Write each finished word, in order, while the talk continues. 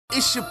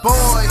It's your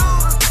boy.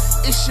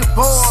 It's your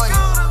boy.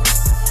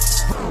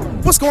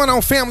 What's going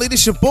on, family?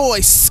 This your boy,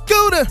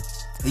 Scooda.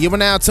 You are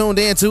now tuned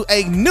in to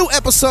a new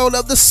episode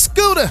of the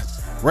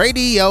Scooda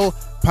Radio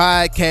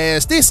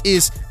Podcast. This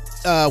is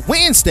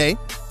Wednesday,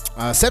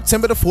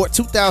 September the 4th,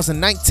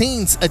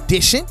 2019's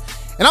edition.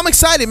 And I'm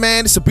excited,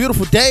 man. It's a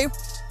beautiful day.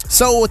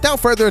 So without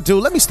further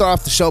ado, let me start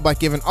off the show by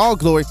giving all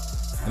glory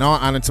and all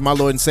honor to my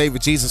Lord and Savior,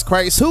 Jesus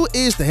Christ, who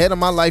is the head of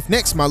my life.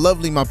 Next, my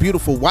lovely, my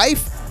beautiful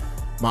wife,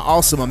 my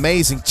awesome,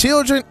 amazing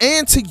children,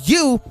 and to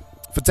you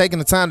for taking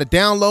the time to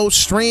download,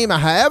 stream, or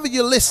however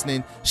you're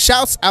listening.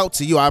 Shouts out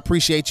to you. I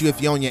appreciate you if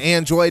you're on your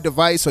Android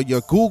device or your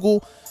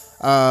Google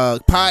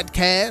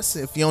podcast,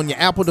 if you're on your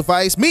Apple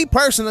device. Me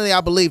personally,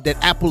 I believe that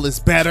Apple is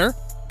better.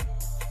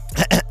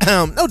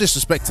 No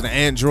disrespect to the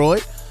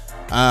Android.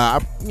 I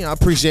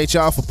appreciate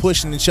y'all for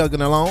pushing and chugging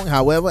along.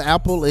 However,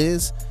 Apple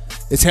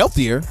it's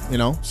healthier,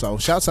 so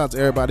shouts out to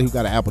everybody who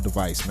got an Apple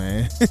device,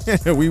 man.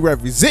 We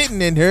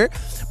representing in here.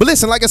 But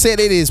listen, like I said,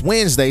 it is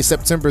Wednesday,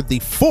 September the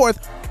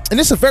 4th, and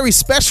it's a very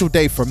special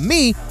day for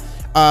me.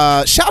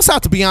 Shouts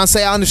out to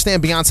Beyonce. I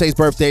understand Beyonce's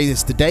birthday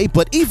is today,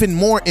 but even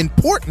more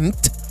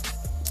important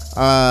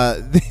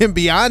than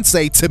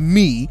Beyonce to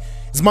me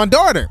is my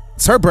daughter.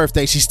 It's her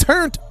birthday. She's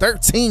turned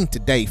 13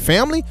 today,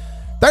 family.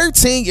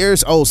 13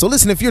 years old. So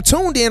listen, if you're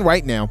tuned in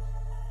right now,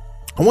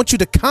 I want you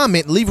to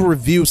comment, leave a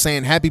review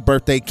saying happy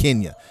birthday,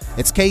 Kenya.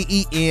 It's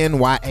Kenya.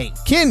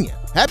 Kenya.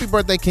 Happy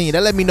birthday, Kenya.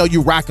 That let me know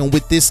you're rocking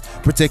with this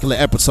particular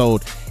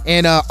episode.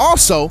 And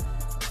also,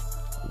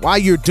 while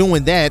you're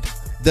doing that,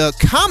 the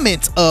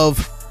comment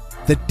of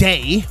the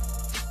day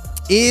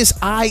is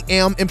I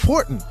am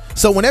important.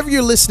 So whenever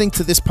you're listening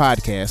to this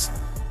podcast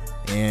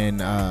and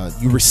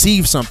you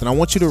receive something, I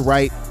want you to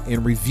write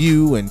and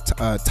review and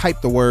type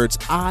the words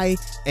I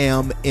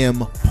am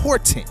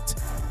important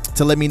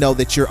to let me know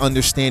that you're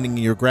understanding and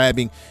you're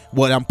grabbing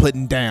what I'm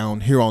putting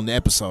down here on the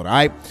episode. All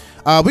right,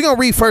 we're gonna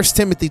read 1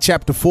 Timothy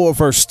chapter 4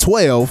 verse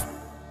 12,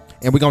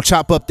 and we're gonna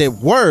chop up that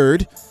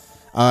word,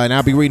 and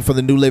I'll be reading for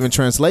the New Living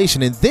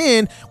Translation. And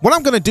then what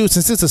I'm gonna do,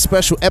 since it's a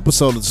special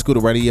episode of the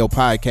Scooda Radio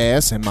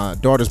Podcast and my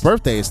daughter's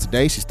birthday is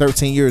today, she's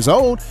 13 years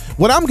old,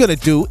 what I'm gonna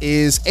do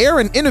is air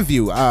an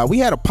interview. We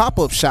had a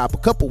pop-up shop a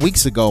couple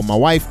weeks ago. My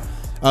wife,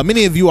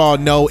 many of you all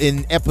know,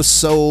 in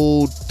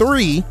episode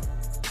 3,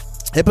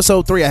 I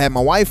had my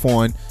wife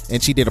on,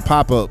 and she did a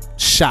pop-up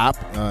shop.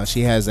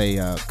 She has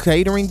a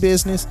catering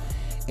business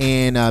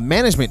and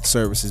management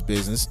services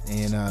business,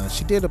 and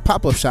she did a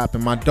pop-up shop.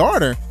 And my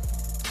daughter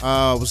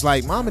was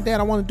like, Mom and Dad,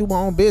 I want to do my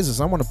own business.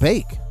 I want to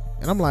bake.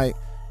 And I'm like,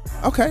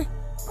 okay,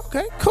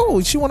 cool.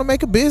 She want to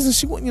make a business.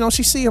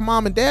 She see her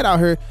mom and dad out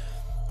here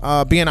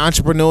being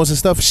entrepreneurs and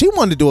stuff. She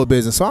wanted to do a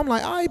business, so I'm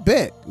like, all right,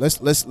 bet.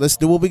 Let's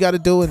do what we got to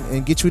do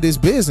and get you this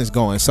business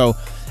going. So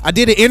I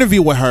did an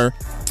interview with her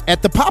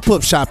at the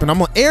pop-up shop, and I'm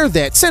gonna air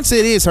that since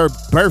it is her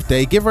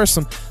birthday. Give her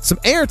some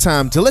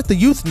airtime to let the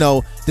youth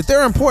know that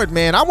they're important,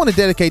 man. I want to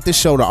dedicate this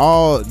show to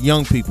all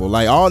young people,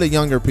 like all the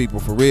younger people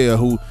for real,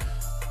 who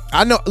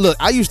I know. Look,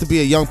 I used to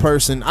be a young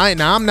person.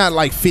 I'm not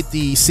like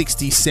 50,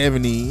 60,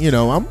 70.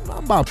 I'm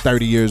about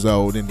 30 years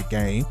old in the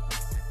game.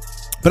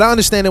 But I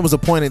understand there was a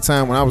point in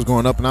time when I was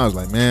growing up and I was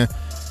like, man,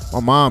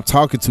 my mom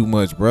talking too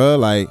much, bro.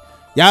 Like,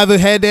 y'all ever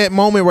had that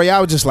moment where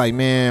y'all was just like,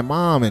 man,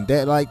 mom and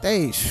dad, like,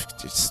 they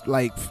just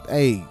like,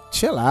 hey,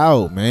 chill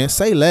out, man.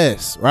 Say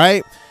less,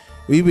 right?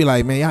 We'd be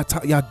like, man,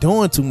 y'all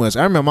doing too much.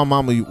 I remember my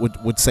mama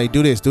would say,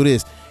 do this.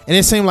 And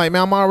it seemed like,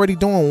 man, I'm already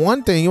doing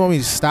one thing. You want me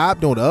to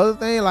stop doing the other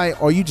thing?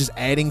 Like, or are you just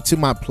adding to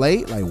my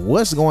plate? Like,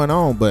 what's going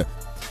on? But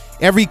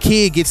every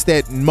kid gets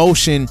that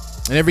motion,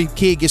 and every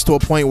kid gets to a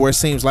point where it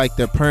seems like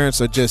their parents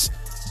are just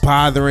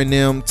bothering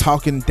them,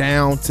 talking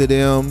down to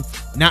them,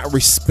 not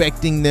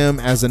respecting them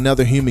as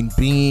another human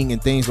being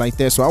and things like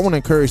that. So I want to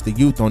encourage the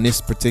youth on this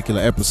particular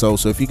episode.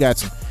 So if you got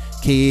some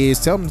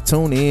kids, tell them to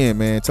tune in,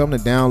 man. Tell them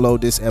to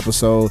download this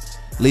episode,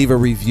 leave a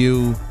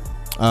review,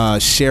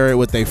 share it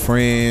with their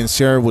friends,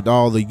 share it with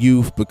all the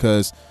youth,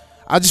 because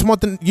I just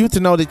want the youth to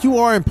know that you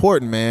are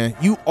important, man.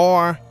 You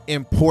are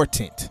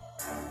important.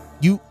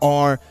 You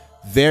are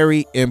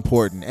very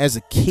important. As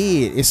a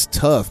kid, it's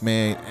tough,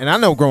 man. And I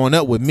know growing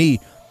up with me,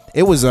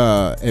 it was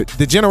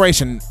the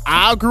generation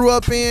I grew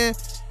up in.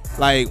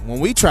 Like, when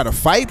we try to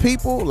fight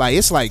people, like,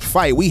 it's like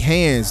fight. We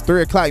hands,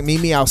 3 o'clock,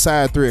 meet me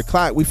outside 3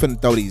 o'clock. We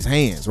finna throw these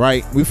hands,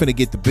 right? We finna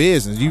get the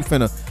business. You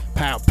finna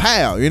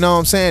pow. You know what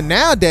I'm saying?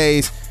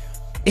 Nowadays,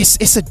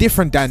 it's a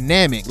different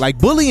dynamic. Like,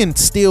 bullying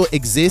still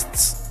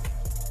exists,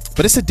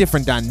 but it's a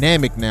different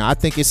dynamic now. I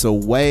think it's a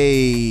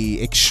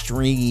way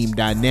extreme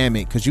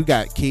dynamic, because you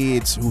got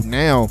kids who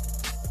now,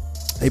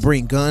 they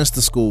bring guns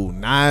to school,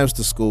 knives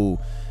to school.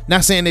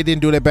 Not saying they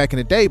didn't do that back in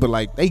the day, but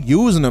like, they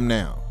using them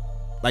now.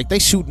 Like, they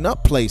shooting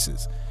up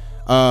places.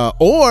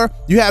 Or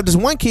you have this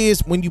one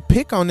kids, when you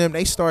pick on them,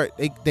 they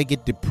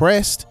get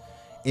depressed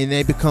and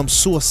they become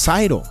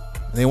suicidal.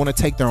 They want to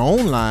take their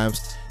own lives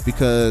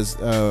because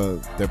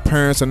their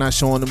parents are not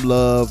showing them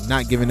love,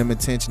 not giving them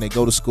attention. They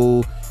go to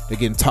school, they're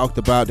getting talked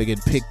about, they're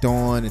getting picked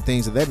on and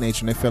things of that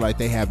nature, and they feel like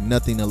they have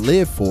nothing to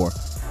live for.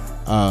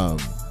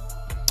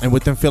 And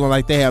with them feeling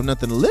like they have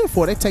nothing to live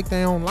for, they take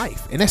their own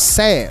life. And that's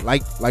sad.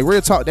 Like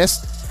real talk,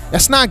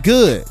 that's not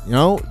good. You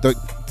know, the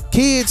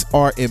kids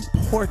are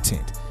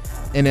important.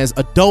 And as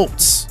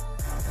adults,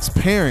 as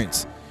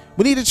parents,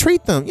 we need to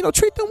treat them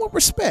with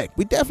respect.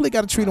 We definitely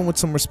got to treat them with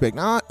some respect.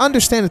 Now, I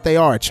understand that they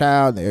are a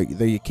child, they're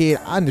your kid.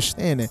 I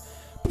understand that.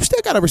 But we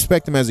still got to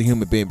respect them as a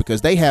human being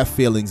because they have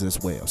feelings as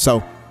well.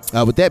 So,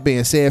 with that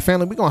being said,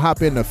 family, we're going to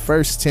hop into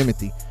 1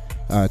 Timothy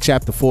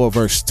chapter 4,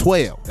 verse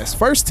 12. That's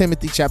 1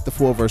 Timothy chapter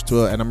 4, verse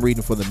 12, and I'm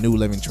reading for the New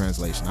Living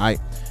Translation, all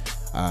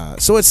right?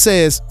 So it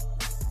says,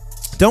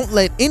 don't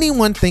let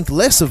anyone think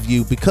less of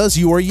you because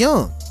you are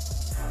young.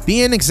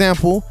 Be an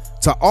example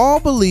to all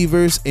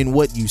believers in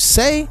what you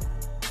say,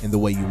 in the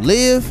way you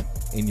live,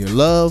 in your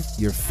love,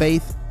 your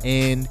faith,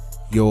 and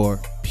your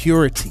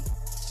purity.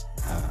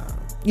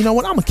 You know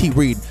what? I'm going to keep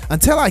reading.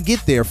 Until I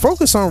get there,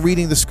 focus on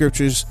reading the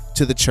scriptures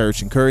to the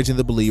church, encouraging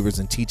the believers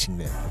and teaching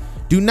them.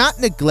 Do not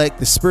neglect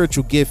the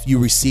spiritual gift you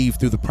received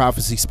through the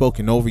prophecy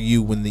spoken over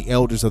you when the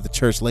elders of the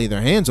church lay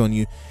their hands on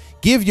you.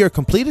 Give your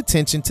complete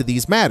attention to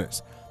these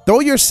matters. Throw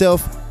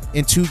yourself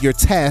into your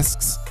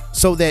tasks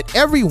so that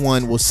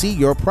everyone will see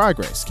your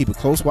progress. Keep a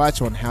close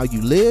watch on how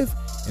you live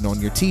and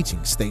on your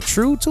teaching. Stay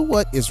true to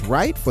what is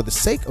right for the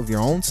sake of your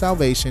own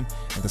salvation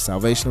and the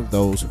salvation of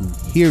those who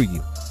hear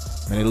you.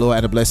 May the Lord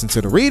add a blessing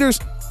to the readers,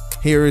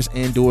 hearers,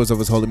 and doers of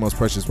his holy, most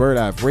precious word.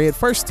 I've read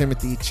 1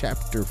 Timothy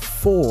chapter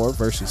 4,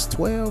 verses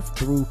 12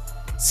 through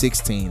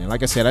 16. And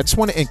like I said, I just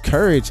want to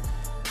encourage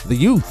the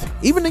youth,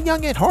 even the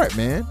young at heart,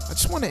 man. I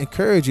just want to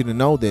encourage you to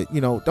know that,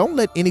 don't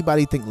let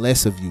anybody think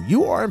less of you.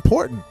 You are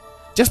important.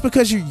 Just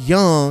because you're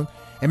young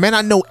and may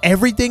not know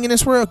everything in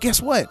this world,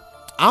 guess what?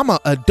 I'm an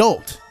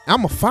adult.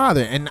 I'm a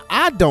father, and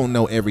I don't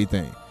know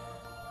everything.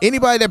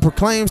 Anybody that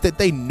proclaims that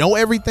they know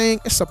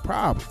everything, it's a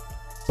problem.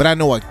 But I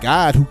know a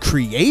God who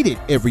created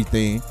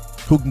everything,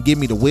 who can give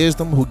me the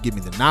wisdom, who can give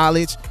me the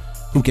knowledge,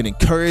 who can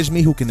encourage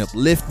me, who can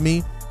uplift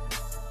me,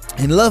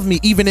 and love me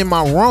even in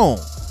my wrong.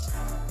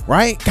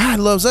 Right? God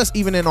loves us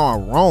even in our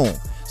wrong.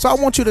 So I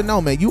want you to know,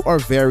 man, you are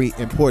very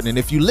important. And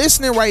if you're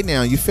listening right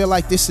now, you feel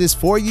like this is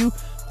for you,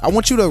 I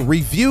want you to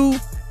review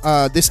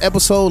this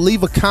episode,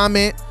 leave a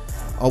comment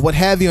or what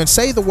have you, and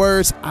say the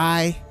words,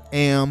 I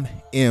am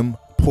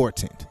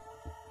important.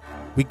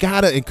 We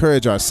got to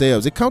encourage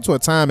ourselves. It comes to a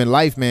time in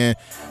life, man,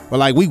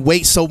 where we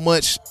wait so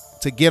much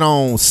to get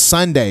on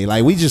Sunday.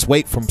 We just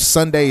wait from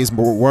Sunday's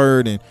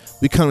word and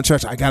we come to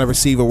church. I got to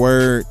receive a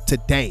word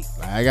today.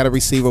 I got to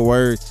receive a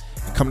word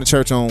and come to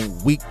church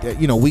on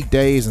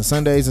weekdays and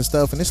Sundays and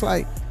stuff. And it's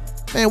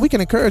man, we can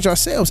encourage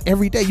ourselves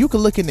every day. You can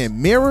look in that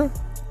mirror,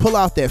 pull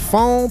out that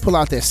phone, pull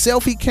out that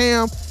selfie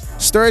cam,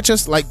 stare at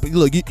us.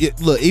 Look,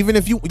 even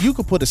if you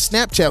could put a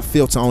Snapchat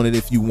filter on it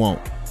if you want.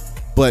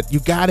 But you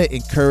got to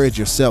encourage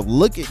yourself.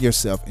 Look at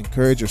yourself,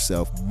 encourage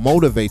yourself,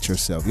 motivate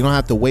yourself. You don't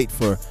have to wait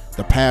for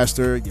the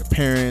pastor, your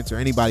parents, or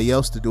anybody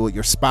else to do it,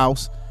 your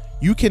spouse.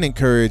 You can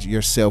encourage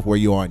yourself where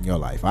you are in your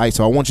life. All right,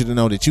 so I want you to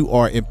know that you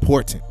are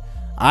important.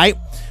 All right,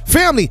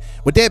 family,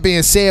 with that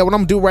being said, what I'm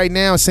going to do right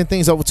now is send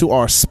things over to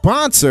our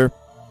sponsor.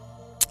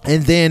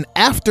 And then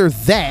after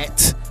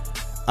that,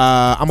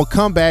 I'm going to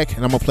come back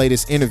and I'm going to play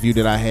this interview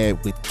that I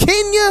had with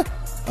Kenya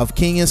of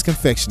Kenya's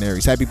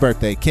Confectionaries. Happy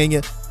birthday,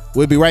 Kenya.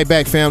 We'll be right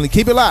back, family.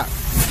 Keep it live.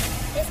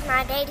 It's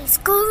my daddy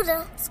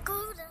Scooda.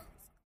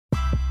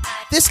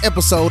 This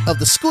episode of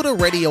the Scooda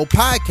Radio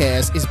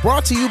Podcast is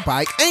brought to you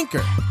by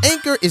Anchor.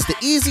 Anchor is the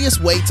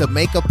easiest way to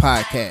make a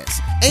podcast.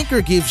 Anchor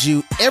gives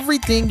you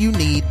everything you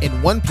need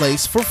in one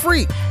place for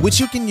free, which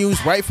you can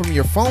use right from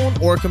your phone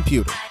or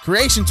computer.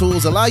 Creation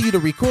tools allow you to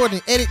record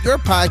and edit your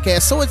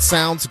podcast so it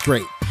sounds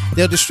great.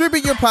 They'll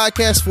distribute your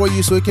podcast for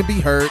you so it can be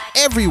heard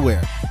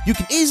everywhere. You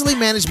can easily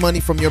manage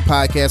money from your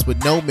podcast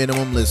with no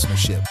minimum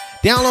listenership.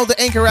 Download the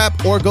Anchor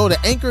app or go to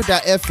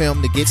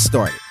anchor.fm to get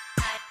started.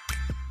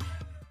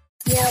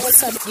 Yeah,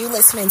 what's up? You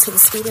listening to the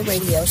Scooda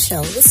Radio Show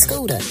with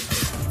Scooda.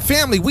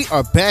 Family, we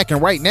are back,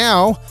 and right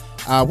now,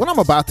 what I'm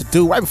about to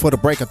do, right before the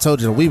break, I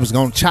told you that we was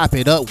going to chop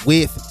it up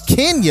with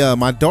Kenya,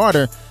 my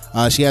daughter.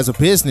 She has a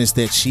business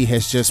that she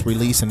has just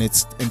released, and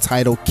it's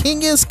entitled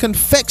Kenya's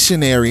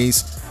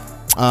Confectionaries,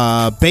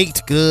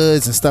 baked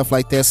goods and stuff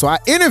like that. So I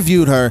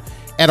interviewed her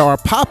at our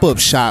pop-up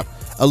shop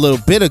a little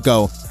bit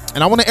ago,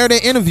 and I want to air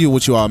that interview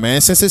with you all, man.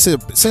 Since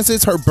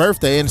it's her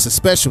birthday and it's a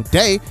special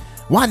day,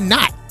 why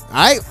not? All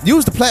right,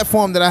 use the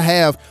platform that I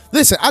have.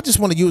 Listen, I just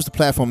want to use the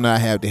platform that I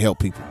have to help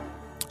people.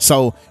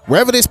 So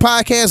wherever this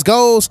podcast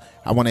goes,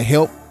 I want to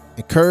help,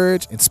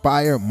 encourage,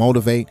 inspire,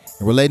 motivate,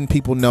 and we're letting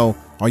people know,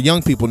 or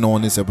young people know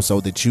in this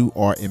episode, that you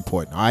are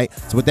important. All right.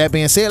 So with that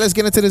being said, let's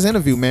get into this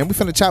interview, man. We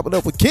finna chop it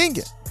up with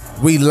Kenya.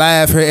 We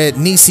live here at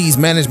Nisi's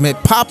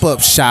Management Pop-Up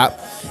Shop.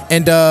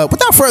 And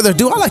without further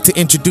ado, I'd like to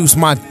introduce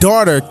my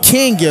daughter,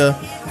 Kenya.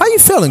 How you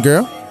feeling,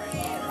 girl?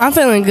 I'm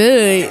feeling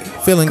good.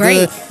 Feeling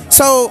great. Good.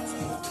 So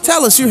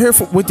tell us, you're here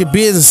with your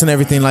business and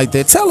everything like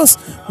that. Tell us,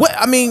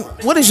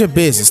 what is your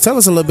business? Tell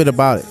us a little bit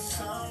about it.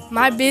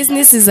 My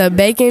business is a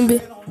baking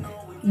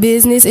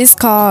business. It's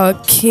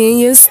called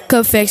Kenya's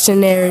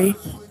Confectionery.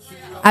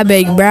 I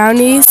bake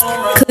brownies,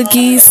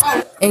 cookies,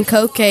 and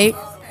cupcake.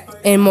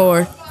 and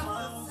more.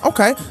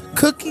 Okay,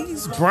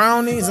 cookies,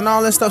 brownies, and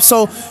all that stuff.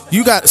 So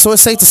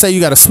it's safe to say you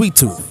got a sweet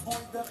tooth.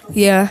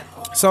 Yeah.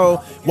 So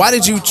why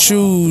did you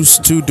choose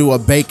to do a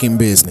baking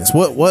business?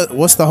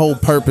 What's the whole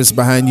purpose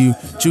behind you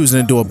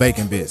choosing to do a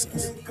baking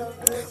business?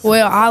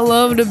 Well, I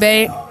love to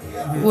bake.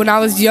 When I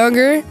was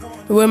younger,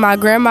 with my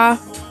grandma,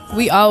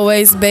 we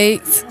always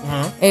baked,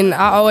 and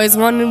I always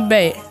wanted to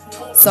bake.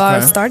 So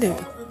I started.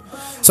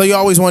 So you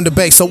always wanted to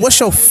bake. So what's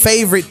your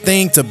favorite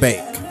thing to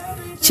bake?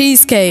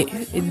 Cheesecake,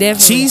 definitely.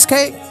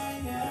 Cheesecake?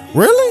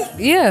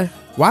 Really? Yeah.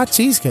 Why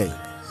cheesecake?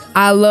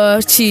 I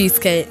love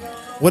cheesecake.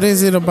 What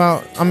is it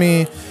about? I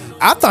mean,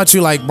 I thought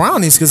you like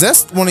brownies because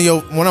that's one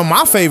of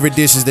my favorite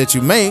dishes that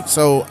you make.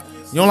 So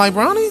you don't like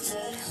brownies?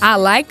 I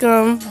like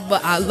them,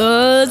 but I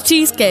love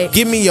cheesecake.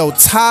 Give me your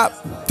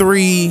top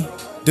 3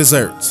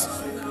 desserts.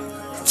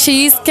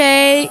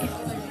 Cheesecake,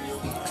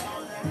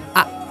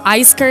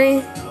 ice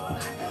cream,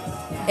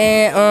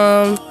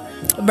 and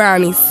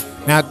brownies.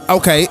 Now,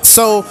 okay,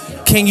 so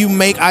can you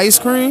make ice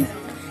cream?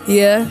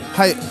 Yeah.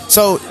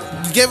 So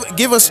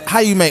give us how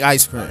you make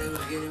ice cream.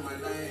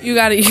 You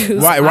gotta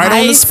use right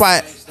ice. on the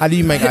spot. How do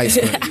you make ice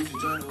cream?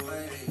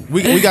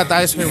 we got the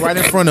ice cream right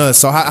in front of us.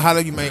 So how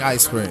do you make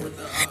ice cream?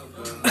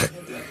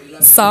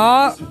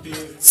 Salt.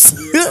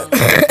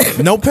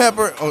 No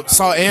pepper, or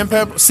salt and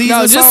pepper. Seasoned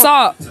No, just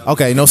salt.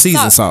 Okay, no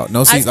seasoned salt.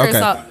 No seasoned. Okay.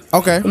 Salt.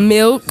 Okay.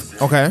 Milk.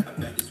 Okay.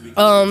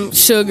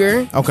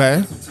 Sugar.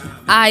 Okay.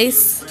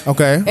 Ice.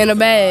 Okay. In a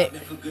bag.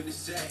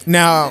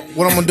 Now,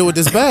 what I'm gonna do with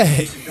this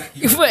bag?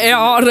 You put in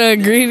all the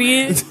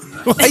ingredients.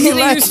 Why you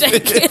and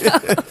shake it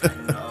up.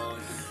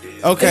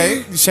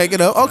 Okay, you shake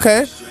it up.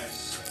 Okay.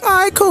 All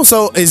right, cool.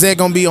 So, is that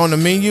gonna be on the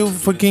menu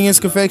for Kenya's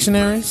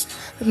Confectionaries?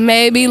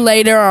 Maybe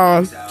later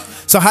on.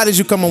 So, how did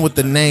you come up with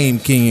the name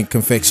Kenya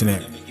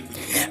Confectionery?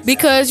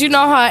 Because you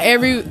know how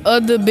every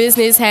other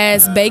business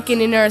has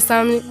bacon in there or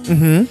something.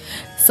 Mm-hmm.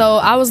 So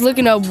I was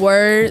looking up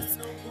words,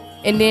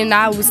 and then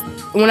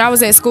when I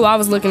was at school, I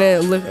was looking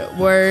at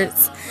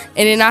words,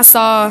 and then I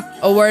saw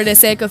a word that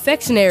said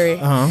confectionery,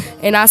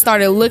 and I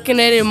started looking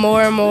at it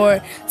more and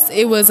more.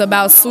 It was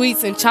about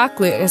sweets and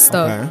chocolate and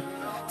stuff. Okay.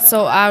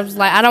 So I was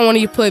like, I don't want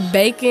to put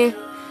bacon,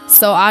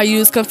 so I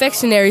use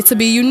confectionery to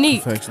be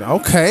unique.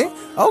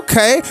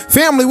 Okay.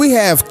 Family, we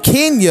have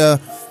Kenya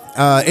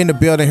in the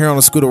building here on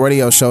the Scooda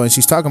Radio Show, and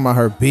she's talking about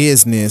her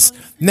business.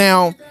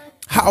 Now,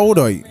 how old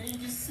are you?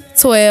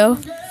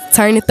 12,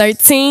 turning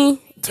 13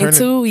 in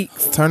 2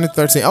 weeks. Turning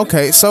 13.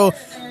 Okay, so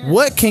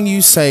what can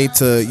you say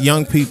to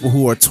young people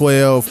who are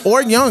 12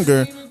 or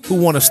younger who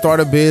want to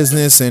start a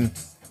business and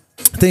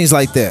things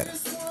like that?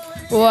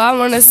 Well, I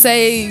want to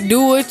say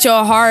do what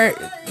your heart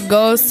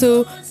goes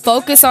to.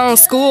 Focus on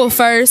school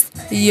first,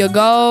 your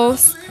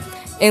goals,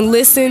 and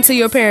listen to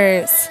your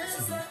parents.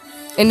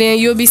 And then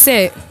you'll be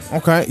set.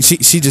 Okay.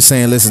 She just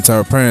saying listen to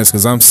her parents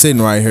because I'm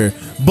sitting right here.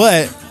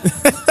 But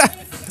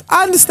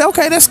I understand.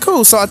 Okay, that's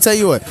cool. So I'll tell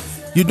you what.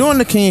 You're doing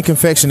the Kenya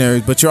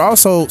Confectionaries, but you're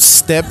also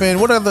stepping.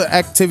 What other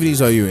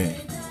activities are you in?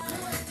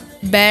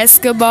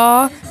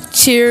 Basketball,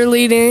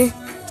 cheerleading,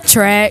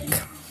 track,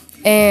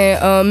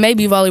 and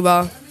maybe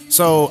volleyball.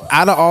 So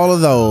out of all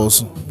of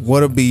those,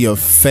 what would be your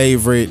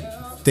favorite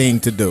thing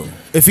to do?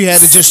 If you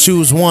had to just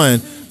choose one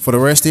for the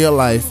rest of your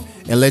life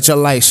and let your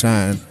light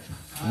shine,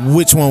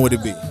 which one would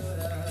it be?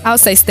 I would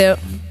say step.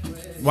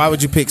 Why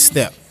would you pick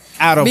step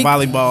out of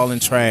volleyball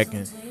and track?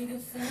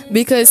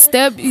 Because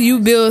step, you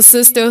build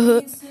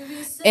sisterhood,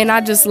 and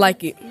I just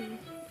like it.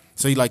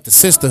 So you like the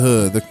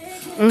sisterhood.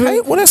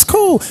 Okay, well, that's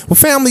cool. Well,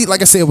 family,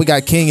 like I said, we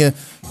got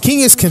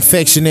Kenya's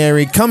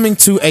Confectionery coming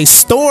to a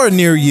store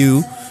near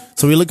you.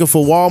 So we're looking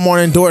for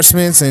Walmart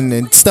endorsements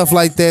and stuff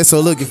like that.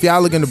 So look, if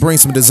y'all looking to bring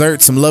some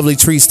desserts, some lovely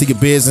treats to your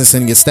business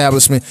and your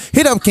establishment,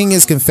 hit up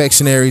Kenya's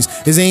Confectionaries.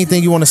 Is there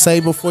anything you want to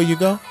say before you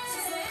go?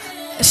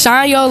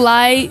 Shine your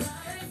light,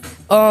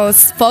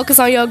 focus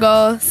on your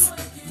goals,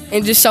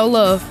 and just show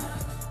love.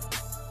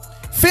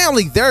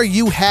 Family, there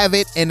you have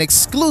it, an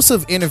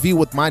exclusive interview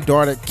with my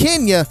daughter,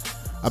 Kenya,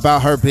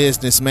 about her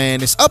business,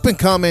 man. It's up and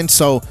coming,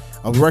 so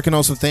I'm working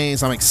on some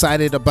things. I'm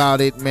excited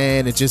about it,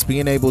 man, and just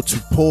being able to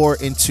pour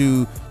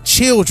into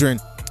children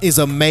is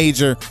a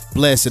major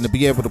blessing to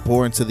be able to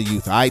pour into the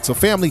youth. All right, so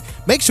family,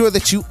 make sure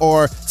that you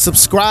are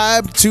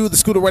subscribed to the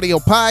Scooda Radio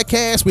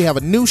Podcast. We have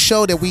a new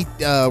show that we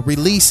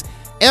release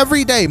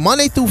every day,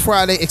 Monday through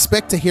Friday.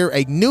 Expect to hear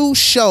a new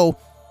show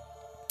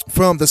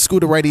from the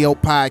Scooda Radio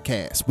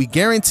Podcast. We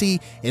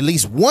guarantee at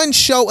least one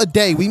show a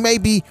day. We may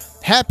be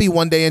happy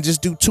one day and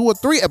just do 2 or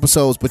 3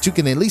 episodes, but you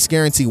can at least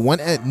guarantee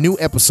one new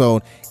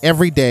episode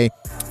every day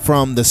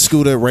from the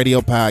Scooda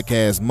Radio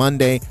Podcast,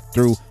 Monday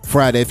through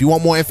Friday. If you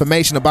want more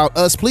information about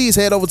us, please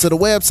head over to the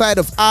website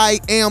of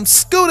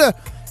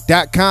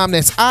iamscooda.com.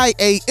 That's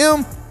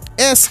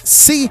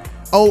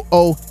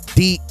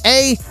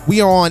IAMSCOODA.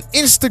 We are on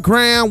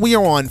Instagram. We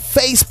are on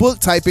Facebook.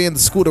 Type in the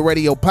Scooda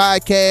Radio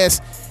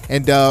Podcast.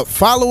 And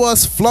follow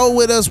us, flow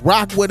with us,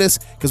 rock with us,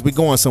 because we're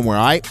going somewhere,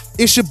 all right?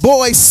 It's your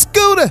boy,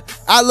 Scooda.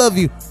 I love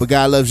you, but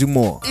God loves you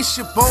more. It's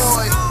your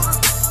boy.